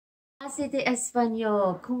clase de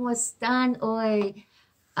español. ¿Cómo están hoy?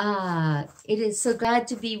 It is so glad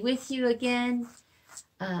to be with you again.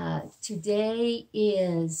 Today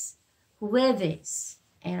is jueves,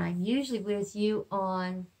 and I'm usually with you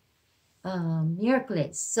on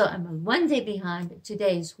miércoles. So I'm one day behind, but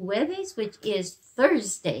today is jueves, which is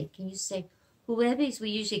Thursday. Can you say jueves? We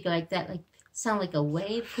usually go like that, like sound like a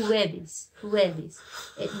wave. Jueves, jueves.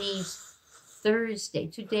 It means Thursday.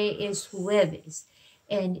 Today is jueves,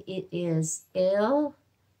 and it is el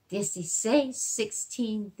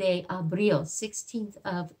 16 de abril, 16th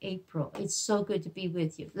of April. It's so good to be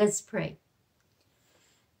with you. Let's pray.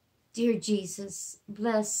 Dear Jesus,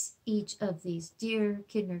 bless each of these dear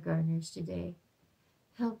kindergartners today.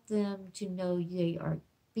 Help them to know they are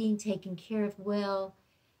being taken care of well,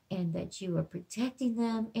 and that you are protecting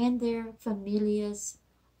them and their familias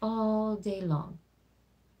all day long.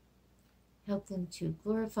 Help them to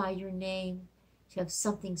glorify your name, to have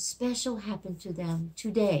something special happen to them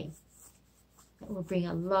today that will bring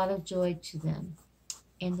a lot of joy to them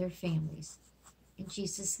and their families. In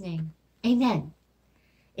Jesus' name, amen.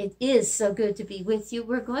 It is so good to be with you.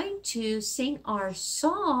 We're going to sing our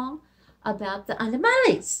song about the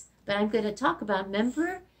animales, but I'm going to talk about,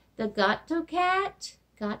 remember the gato cat?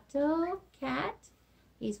 Gato cat.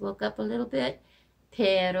 He's woke up a little bit.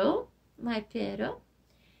 Pero, my pero,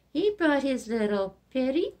 he brought his little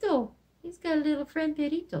perito. He's got a little friend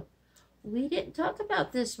perito. We didn't talk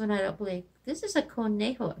about this one, I don't believe. This is a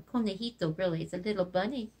conejo, a conejito, really. It's a little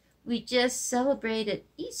bunny. We just celebrated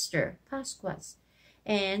Easter, Pascuas.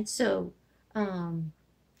 And so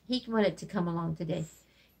he wanted to come along today.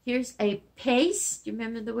 Here's a pez. Do you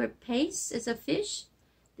remember the word pez? Is a fish.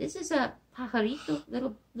 This is a pajarito,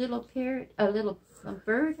 little parrot, a little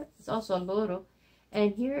bird. It's also a loro.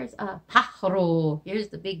 And here's a pájaro. Here's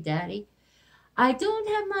the big daddy. I don't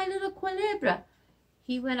have my little culebra.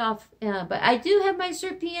 He went off, but I do have my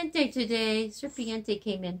serpiente today. Serpiente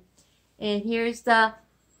came in. And here's the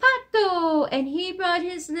pato. And he brought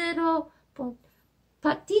his little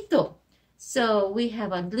patito. So we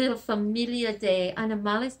have a little familia de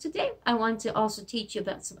animales today. I want to also teach you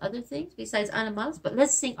about some other things besides animales, but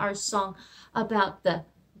let's sing our song about the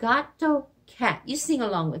gato cat. You sing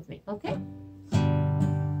along with me, okay?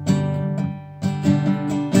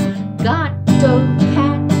 Gato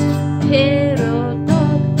cat, pero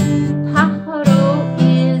dog, pájaro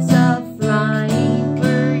is a flying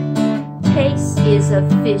bird, pez is a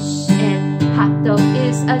fish, and pato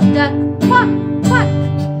is a duck. Quack, quack.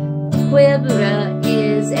 Culebra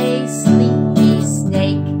is a sleepy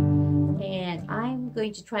snake. And I'm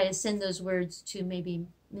going to try to send those words to maybe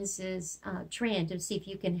Mrs. Tran to see if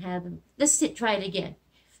you can have them. Let's try it again.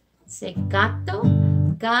 Say gato,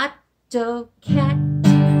 gato, cat,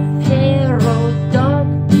 pero dog,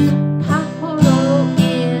 pájaro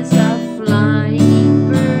is a flying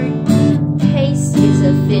bird, pez is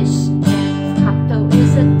a fish, and pato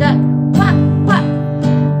is a duck. Quack, quack.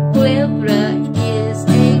 Culebra is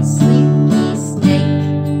a sleepy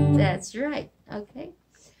snake. That's right. Okay.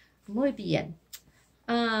 Muy bien.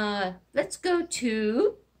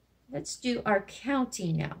 Let's do our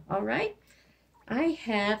counting now. All right. I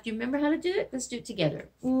have, do you remember how to do it? Let's do it together.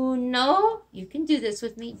 Uno, you can do this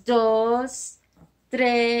with me. Dos,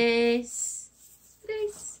 tres,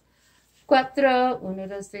 cuatro. Uno,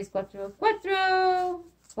 dos, tres, cuatro, cuatro.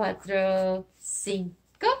 Cuatro,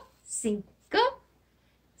 cinco,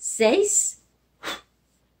 seis,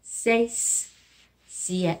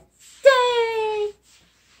 siete,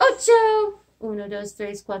 ocho. Uno, dos,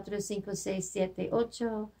 tres, cuatro, cinco, seis, siete,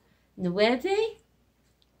 ocho. Nueve.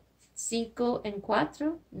 5 and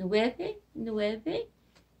 4, 9,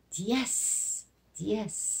 10.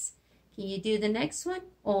 Can you do the next one?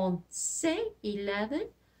 11, 11,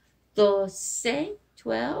 12,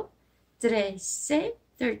 12, 13,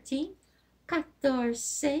 13,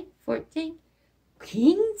 14, 14,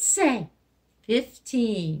 15,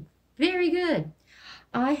 15. Very good.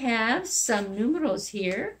 I have some numerals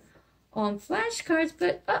here on flashcards,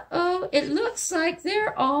 but uh-oh, it looks like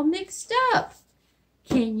they're all mixed up.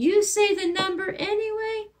 Can you say the number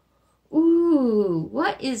anyway? Ooh,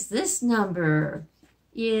 what is this number?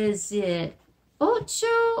 Is it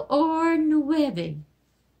ocho or nueve?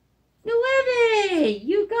 Nueve!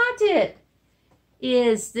 You got it.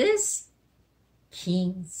 Is this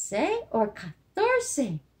quince or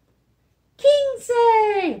catorce? Quince!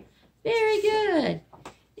 Very good.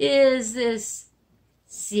 Is this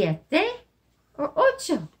siete or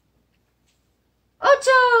ocho?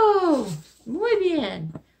 Ocho! Muy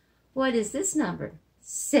bien. What is this number?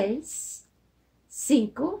 Seis,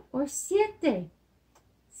 cinco, or siete?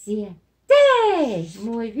 Siete.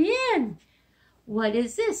 Muy bien. What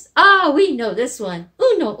is this? Ah, we know this one.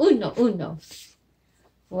 Uno, uno, uno.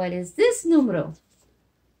 What is this número?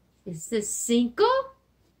 Is this 5,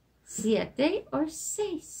 7, or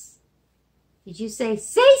 6? Did you say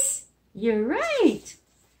 6? You're right.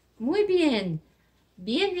 Muy bien.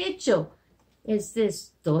 Bien hecho. Is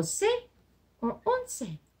this 12 or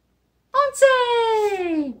 11?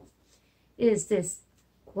 11. Is this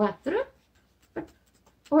 4 or 8?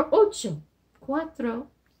 4 or 8?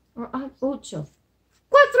 4.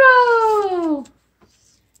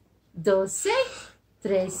 12,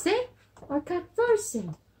 13 or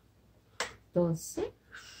 14? 12.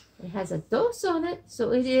 It has a dos on it,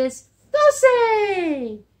 so it is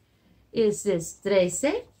 12. Is this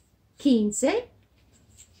 13, 15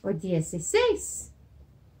 or 16?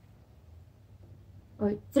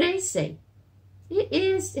 Or 13?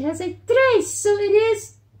 It has a tres, so it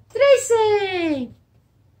is 13.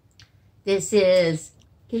 This is,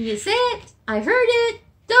 can you say it? I heard it.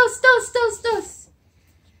 Dos, dos, dos, dos.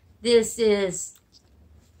 This is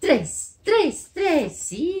tres, tres, tres.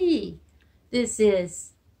 Sí. This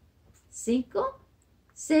is 5,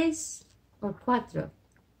 6, or 4.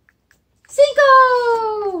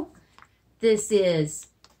 5. This is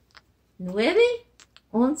 9, 11,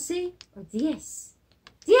 or 10. 10.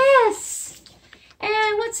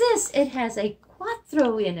 And what's this? It has a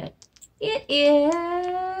 4 in it. It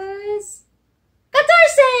is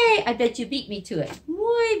 14. I bet you beat me to it.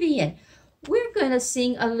 Muy bien. We're going to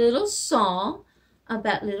sing a little song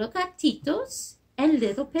about little gatitos and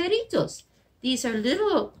little perritos. These are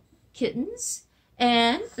little kittens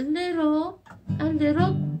and a little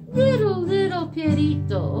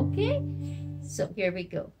perrito, okay? So here we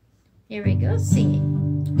go. Here we go, singing.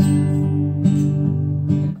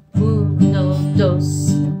 1,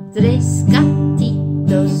 2, 3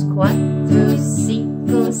 gatitos, 4,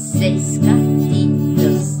 5, 6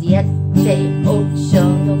 gatitos, 7, 8,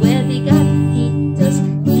 9 gatitos,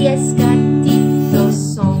 10 gatitos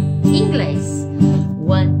son inglés.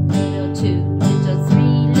 1, little, 2, little, 3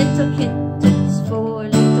 little kittens, 4,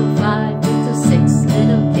 little, 5, little, 6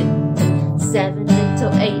 little kittens, 7,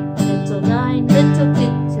 little, 8, little, 9 little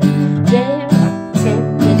kittens. There are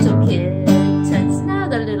 10 little kittens. Now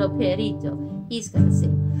the little perrito, he's gonna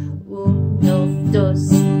sing. 1, 2,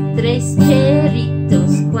 3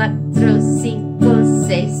 perritos, 4, 5,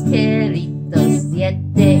 6 perritos, 7,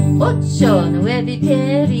 8, 9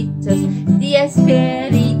 perritos, 10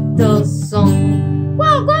 perritos son.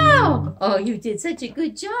 Wow, wow! Oh, you did such a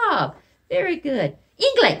good job. Very good.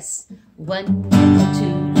 English. 1, little, 2,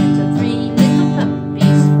 little, 3 little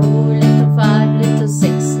puppies, 4, little, 5, little,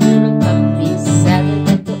 6 little puppies, 7,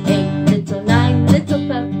 little, 8, little, 9 little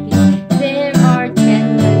puppies. There are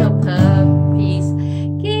 10 little puppies.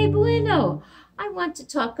 Que bueno. I want to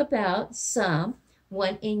talk about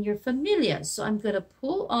one in your familia. So I'm going to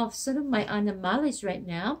pull off some of my animales right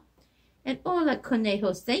now. And hola,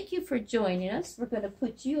 conejos. Thank you for joining us. We're going to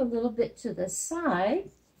put you a little bit to the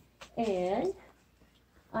side. And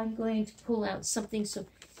I'm going to pull out something.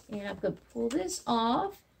 And I'm going to pull this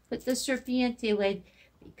off. Put the serpiente away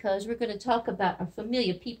because we're going to talk about our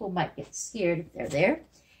familia. People might get scared if they're there.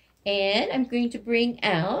 And I'm going to bring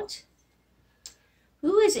out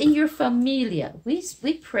who is in your familia. We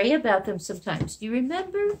pray about them sometimes. Do you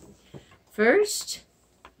remember? First,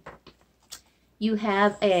 you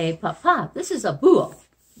have a papa. This is a búho.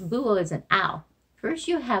 Búho is an owl. First,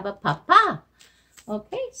 you have a papa.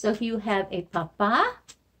 Okay, so you have a papa.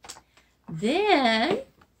 Then,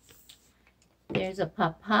 there's a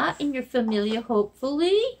papa in your familia,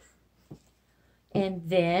 hopefully. And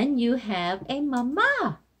then you have a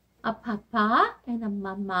mama. A papa and a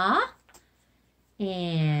mama.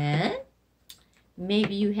 And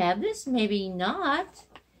maybe you have this, maybe not.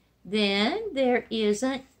 Then there is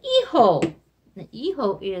an hijo. The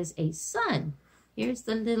hijo is a son. Here's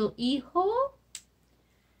the little hijo.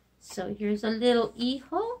 So here's a little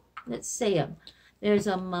hijo. Let's say them. There's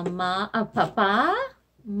a mama, a papa,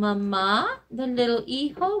 mama, the little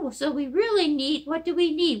hijo. So we really need, what do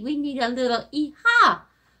we need? We need a little hija.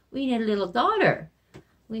 We need a little daughter.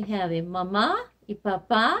 We have a mama, a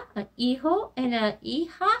papa, an hijo, and a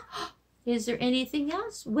hija. Is there anything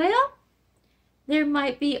else? Well, there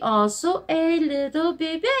might be also a little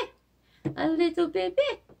baby. A little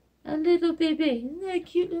baby. A little baby. Isn't that a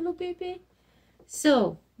cute little baby?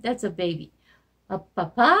 So, that's a baby. A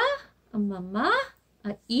papa, a mama,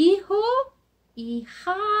 a hijo,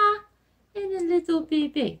 hija, and a little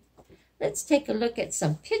baby. Let's take a look at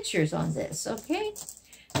some pictures on this, okay?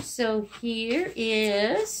 So here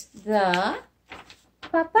is the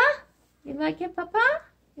papa. You like it, papa?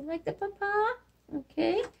 You like the papa?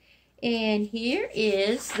 Okay. And here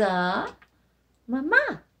is the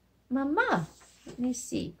Mama. Mama. Let me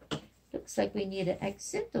see. Looks like we need an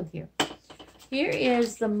accento here. Here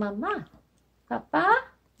is the mama. Papa,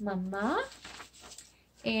 mama.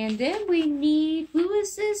 And then we need, who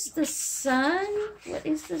is this? The son? What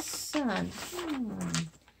is the son?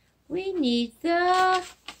 We need the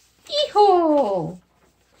hijo.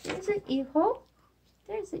 There's an hijo.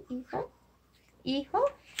 There's an hijo. Hijo.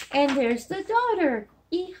 And there's the daughter.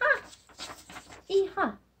 Hija.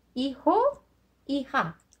 Hija. Hijo.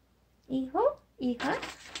 Hija. Hijo. Hija.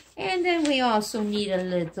 And then we also need a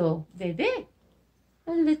little bebé.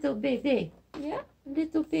 A little bebé. Yeah, a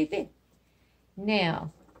little bebé.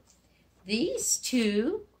 Now, these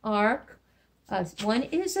two are, one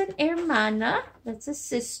is an hermana, that's a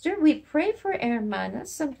sister. We pray for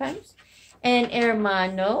hermanas sometimes. And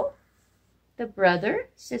hermano, the brother,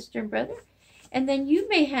 sister and brother. And then you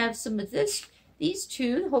may have some of these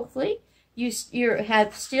two, hopefully. You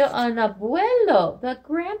have still an abuelo, the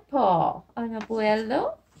grandpa, an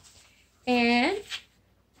abuelo. And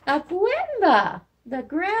abuela, the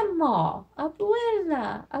grandma,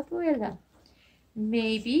 abuela, abuela.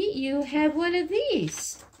 Maybe you have one of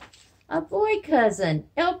these, a boy cousin,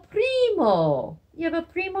 el primo. You have a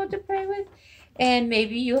primo to pray with? And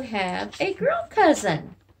maybe you have a girl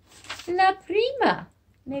cousin, la prima.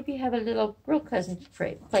 Maybe you have a little girl cousin to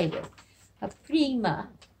play with, a prima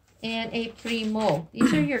and a primo.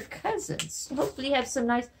 These are your cousins. Hopefully you have some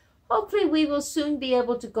nice, hopefully we will soon be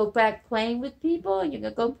able to go back playing with people. You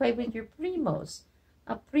can go play with your primos,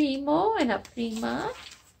 a primo and a prima.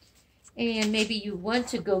 And maybe you want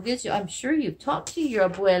to go visit. I'm sure you've talked to your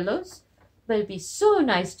abuelos, but it'd be so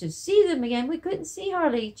nice to see them again. We couldn't see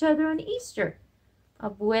hardly each other on Easter.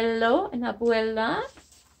 Abuelo and abuela.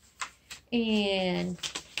 And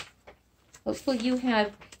hopefully you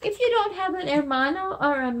have, if you don't have an hermano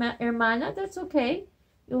or a hermana, that's okay.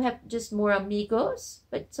 You'll have just more amigos,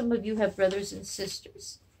 but some of you have brothers and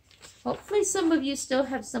sisters. Hopefully some of you still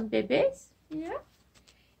have some bebés. Yeah.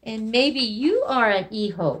 And maybe you are an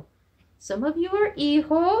hijo. Some of you are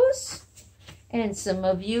hijos, and some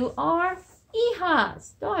of you are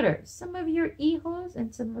hijas, daughters. Some of you are hijos,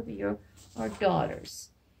 and some of you are daughters.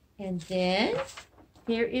 And then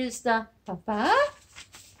here is the papa,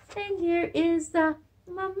 and here is the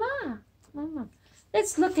mama. Mama.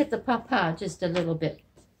 Let's look at the papa just a little bit.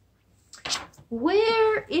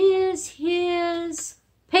 Where is his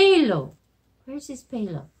pelo? Where's his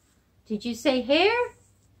pelo? Did you say hair?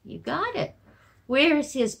 You got it.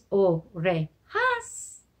 Where's his orejas?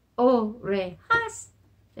 Orejas.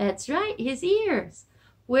 That's right, his ears.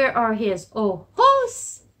 Where are his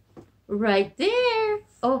ojos? Right there.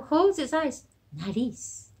 Ojos is eyes.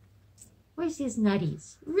 Nariz. Where's his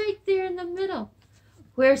nariz? Right there in the middle.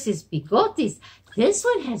 Where's his bigotes? This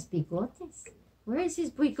one has bigotes. Where's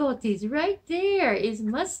his bigotes? Right there. His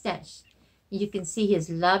mustache. You can see his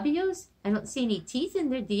labios. I don't see any teeth in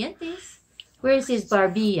their dientes. Where's his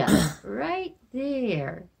barbilla? Right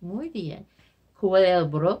there. Muy bien.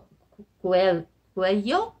 Cuello.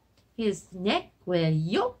 His neck.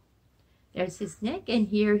 Cuello. There's his neck. And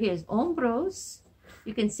here his hombros.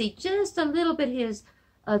 You can see just a little bit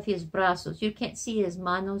of his brazos. You can't see his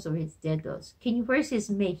manos or his dedos. Where's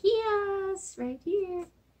his mejillas? Right here.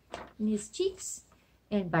 And his cheeks.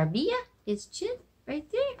 And barbilla. His chin. Right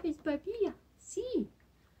there. His barbilla. See?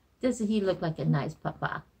 Doesn't he look like a nice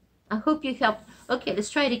papa? I hope you helped. Okay, let's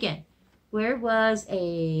try it again. Where was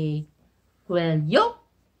a cuello?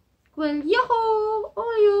 Cuello.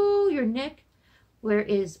 Oh, your neck. Where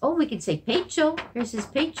is, oh, we can say pecho. Here's his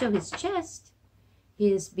pecho, his chest.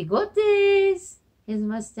 His bigotes. His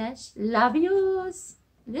mustache. Labios.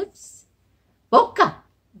 Lips. Boca.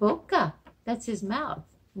 Boca. That's his mouth.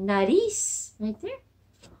 Nariz. Right there.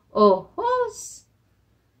 Ojos.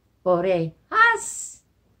 Orejas.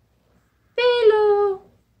 Pelo.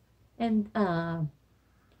 And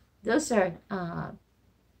those are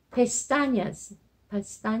pestañas.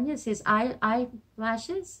 Pestañas, his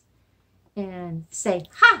eyelashes. And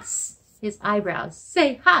cejas, his eyebrows.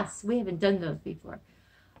 Cejas. We haven't done those before.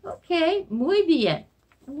 Okay, muy bien.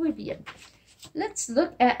 Muy bien. Let's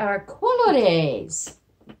look at our colores.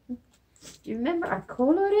 Do you remember our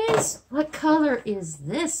colores? What color is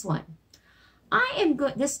this one? I am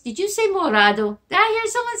going, did you say morado? Did I hear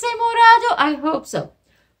someone say morado? I hope so.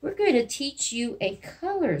 We're going to teach you a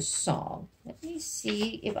color song. Let me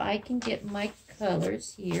see if I can get my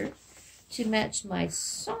colors here to match my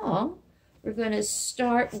song. We're going to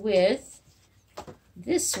start with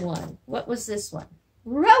this one. What was this one?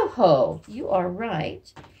 Rojo. You are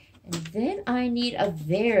right. And then I need a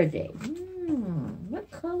verde. What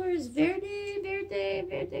color is verde? Verde,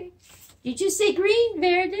 verde. Did you say green?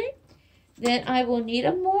 Verde? Then I will need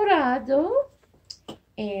a morado.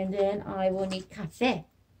 And then I will need café.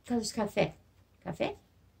 Color's café. Café?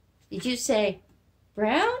 Did you say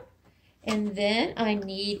brown? And then I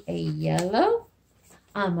need a yellow.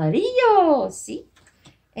 Amarillo. See?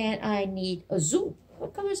 And I need azul.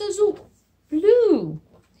 What color is azul? Blue.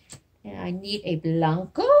 And I need a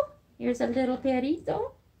blanco. Here's a little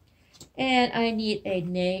perito. And I need a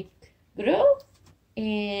negro.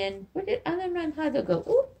 And where did anaranjado go?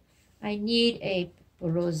 Ooh, I need a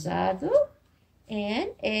rosado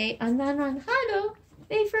and a anaranjado.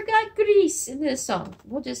 They forgot gris in this song.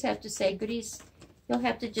 We'll just have to say gris. You'll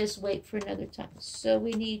have to just wait for another time. So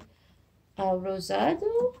we need a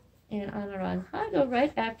rosado and anaranjado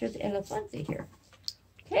right after the elefante here.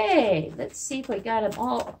 Okay, let's see if we got them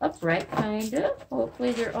all upright, kind of.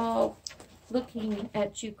 Hopefully they're all looking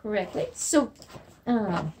at you correctly. So,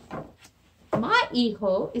 my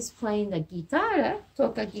hijo is playing the guitarra,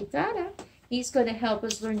 toca guitarra. He's going to help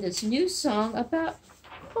us learn this new song about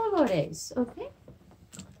colores, okay?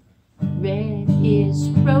 Red is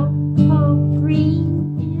rojo,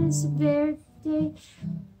 green is verde,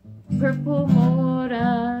 purple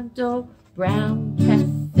morado, brown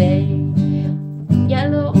cafe,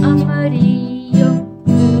 yellow amarillo,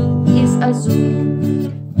 blue is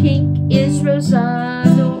azul, pink is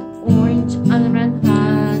rosado, orange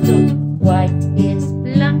anaranjado, white is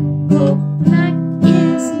blanco, black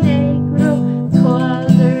is negro,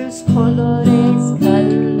 colors, colores,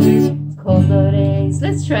 colors, colores.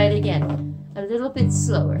 Let's try it again, a little bit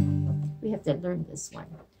slower. We have to learn this one.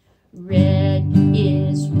 Red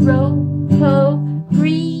is rojo,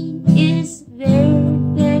 green is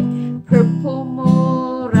verde, purple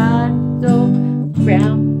morado,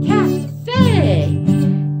 brown cafe,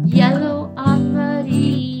 yellow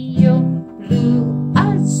amarillo, blue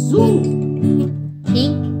azul,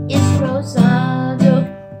 pink is rosado,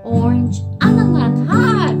 orange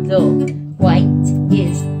anaranjado, white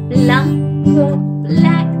is blanco,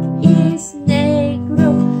 black is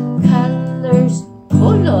negro, colors,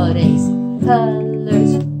 colores,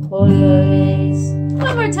 colors, colores.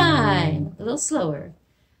 One more time, a little slower.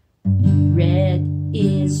 Red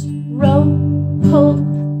is rojo,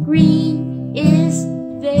 green is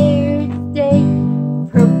verde,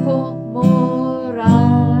 purple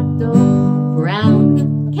morado,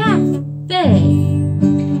 brown cafe,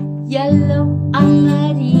 yellow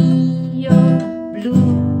amarillo,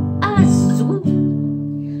 blue azul,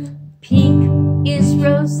 pink is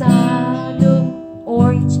rosado,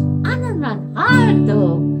 orange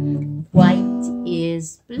anaranjado, white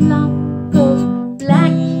is blanco,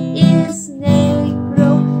 black is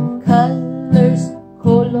negro, colors,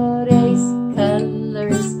 colores,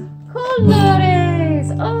 colors, colores.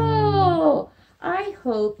 Oh, I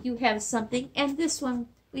hope you have something. And this one,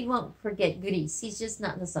 we won't forget gris. He's just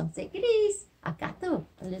not in the song. Say gris, a gato,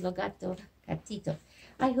 a little gato, gatito.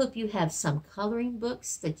 I hope you have some coloring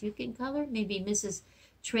books that you can color. Maybe Mrs.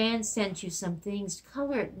 Tran sent you some things.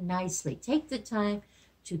 Color it nicely. Take the time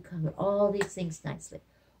to color all these things nicely.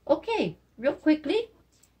 Okay, real quickly.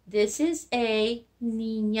 This is a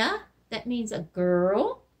niña. That means a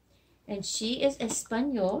girl. And she is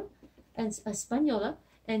española.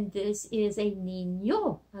 And this is a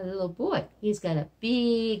niño, a little boy. He's got a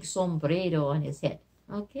big sombrero on his head.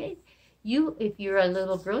 Okay? If you're a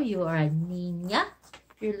little girl, you are a niña.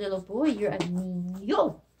 If you're a little boy, you're a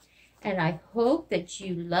niño. And I hope that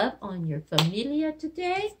you love on your familia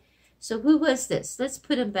today. So who was this? Let's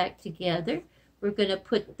put them back together. We're going to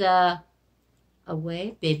put the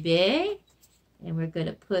away, bebé. And we're going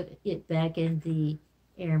to put it back in the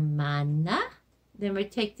hermana. Then we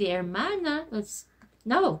take the hermana.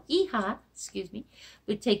 Hija, excuse me.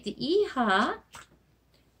 We take the hija,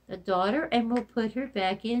 the daughter, and we'll put her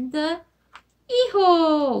back in the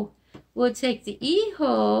hijo. We'll take the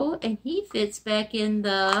hijo, and he fits back in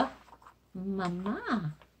the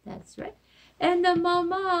mama. That's right. And the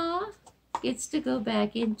mama gets to go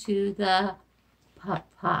back into the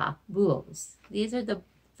papa, buos. These are the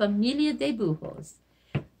familia de bujos.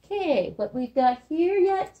 Okay, what we've got here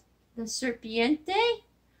yet? The serpiente.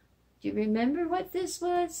 Do you remember what this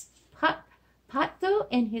was? Pato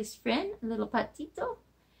and his friend, little patito.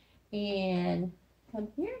 And come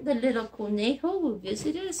here, the little conejo who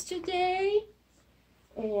visited us today.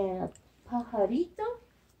 And pajarito.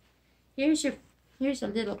 Here's a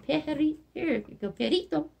little pajarito. Here you go,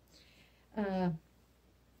 perito.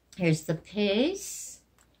 Here's the pez.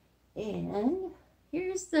 And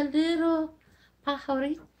here's the little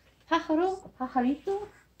pajarito.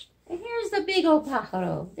 And here's the big old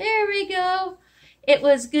pájaro. There we go. It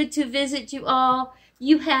was good to visit you all.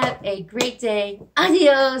 You have a great day.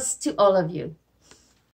 Adios to all of you.